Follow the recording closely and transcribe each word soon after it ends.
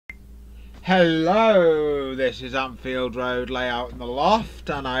Hello, this is Anfield Road layout in the loft,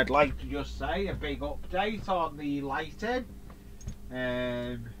 and I'd like to just say a big update on the lighting.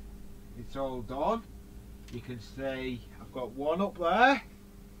 It's all done. You can see I've got one up there,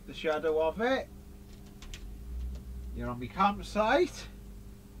 the shadow of it. You're on my campsite.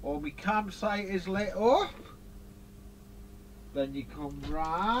 All my campsite is lit up. Then you come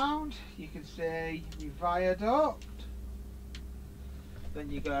round, you can see my viaduct. Then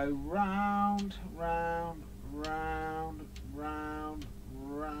you go round, round, round, round,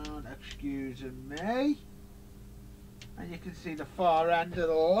 round, excuse me. And you can see the far end of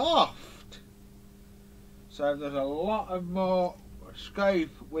the loft. So there's a lot of more scope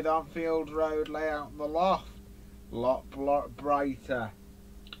with Anfield Road layout in the loft. A lot brighter.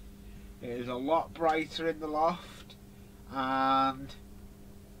 It is a lot brighter in the loft, and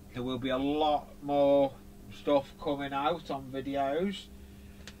there will be a lot more stuff coming out on videos.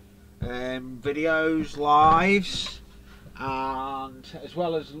 Lives, and as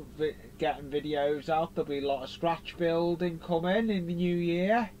well as getting videos out, there'll be a lot of scratch building coming in the new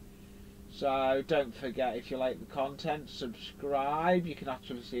year. So don't forget, if you like the content, subscribe. You can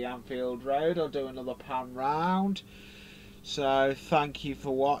actually see Anfield Road. I'll do another pan round. So thank you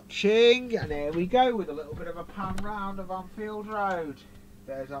for watching, and here we go with a little bit of a pan round of Anfield Road.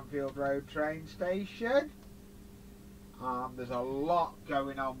 There's Anfield Road train station. There's a lot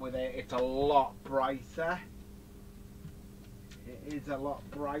going on with it. It's a lot brighter. It is a lot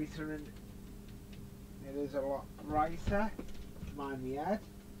brighter, and it is a lot brighter. Mind me head.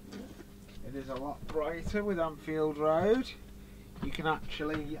 It is a lot brighter with Anfield Road. You can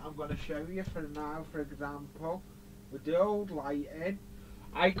actually, I'm going to show you for now, for example, with the old lighting,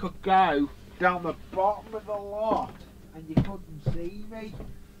 I could go down the bottom of the loft and you couldn't see me.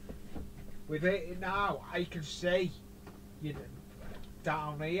 With it now, I can see you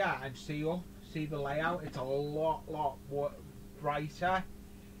down here and see up, see the layout. It's a lot brighter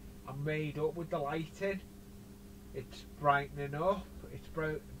and made up with the lighting. It's brightening up. It's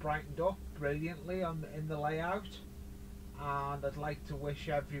brightened up brilliantly in the layout, and I'd like to wish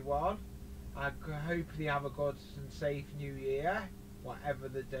everyone, I hope they have a good and safe new year, whatever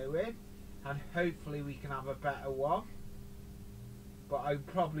they're doing, and hopefully we can have a better one. But I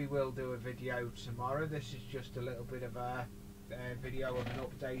probably will do a video tomorrow. This is just a little bit of a video of an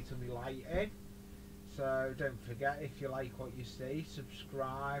update on the lighting. So don't forget, if you like what you see,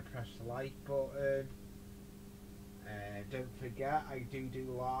 subscribe, press the like button. Don't forget, I do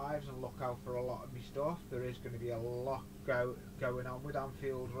lives, and look out for a lot of my stuff. There is going to be a lot going on with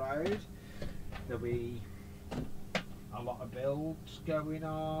Anfield Road. There'll be a lot of builds going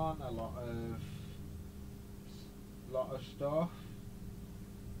on, a lot of stuff.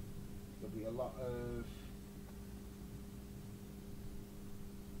 There'll be a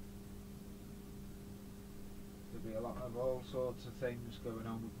lot of all sorts of things going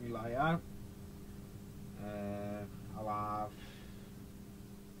on with my layout. I'll have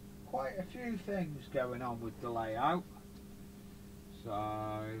quite a few things going on with the layout. So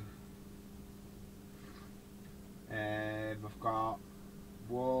I've got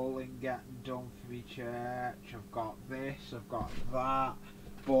walling getting done for my church. I've got this, I've got that.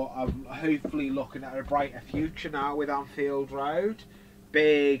 But I'm hopefully looking at a brighter future now with Anfield Road.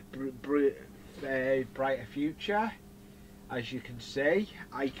 Big, brighter future. As you can see,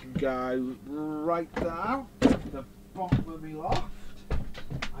 I can go right down to the bottom of my loft.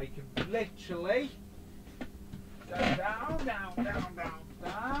 I can literally go down, down. And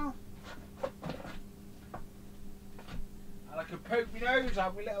I can poke my nose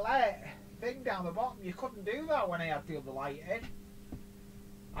out my little thing down the bottom. You couldn't do that when I had the other light in.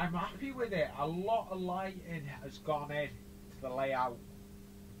 I'm happy with it. A lot of lighting has gone in to the layout,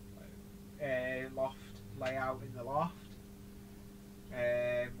 loft layout in the loft.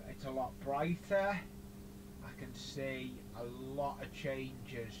 It's a lot brighter. I can see a lot of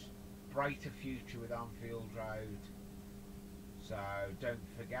changes. Brighter future with Anfield Road. So don't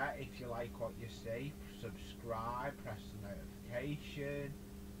forget, if you like what you see, subscribe, press the notification,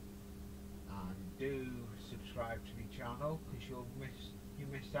 and do subscribe to my channel, because you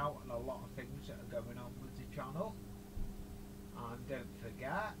miss out on a lot of things that are going on with the channel. And don't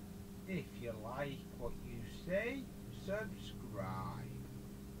forget, if you like what you see, subscribe.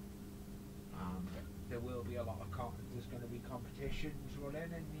 And there will be a lot of there's going to be competitions running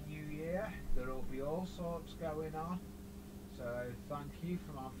in the new year. There will be all sorts going on. So thank you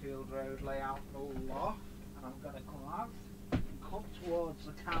from Anfield Road layout in the loft. And I'm going to come out and come towards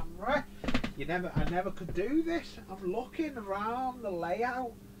the camera. I never could do this. I'm looking around the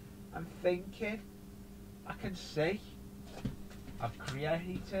layout and thinking, I can see I've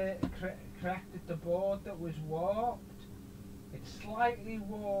corrected the board that was warped. It's slightly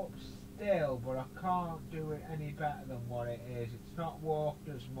warped still, but I can't do it any better than what it is. It's not warped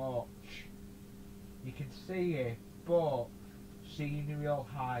as much. You can see it, but scenery will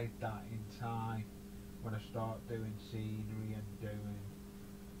hide that in time. When I start doing scenery and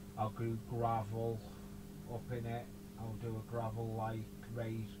I'll do gravel up in it. I'll do a gravel, like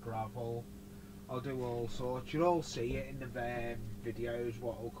raised gravel. I'll do all sorts. You'll all see it in the videos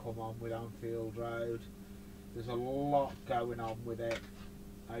what will come on with Anfield Road. There's a lot going on with it.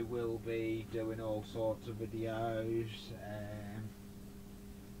 I will be doing all sorts of videos.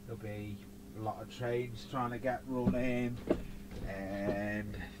 There'll be a lot of trains trying to get running,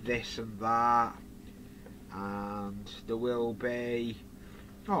 and this and that, and there will be,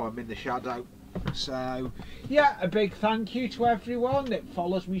 oh, I'm in the shadow. So yeah, a big thank you to everyone that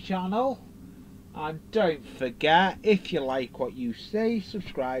follows my channel, and don't forget, if you like what you see,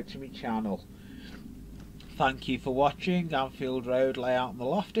 subscribe to my channel. Thank you for watching Anfield Road layout in the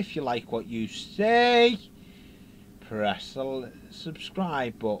loft. If you like what you see, press the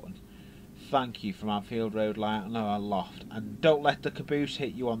subscribe button. Thank you from Anfield Road layout in the loft, and don't let the caboose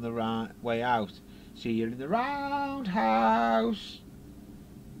hit you on the right way out. See you in the roundhouse.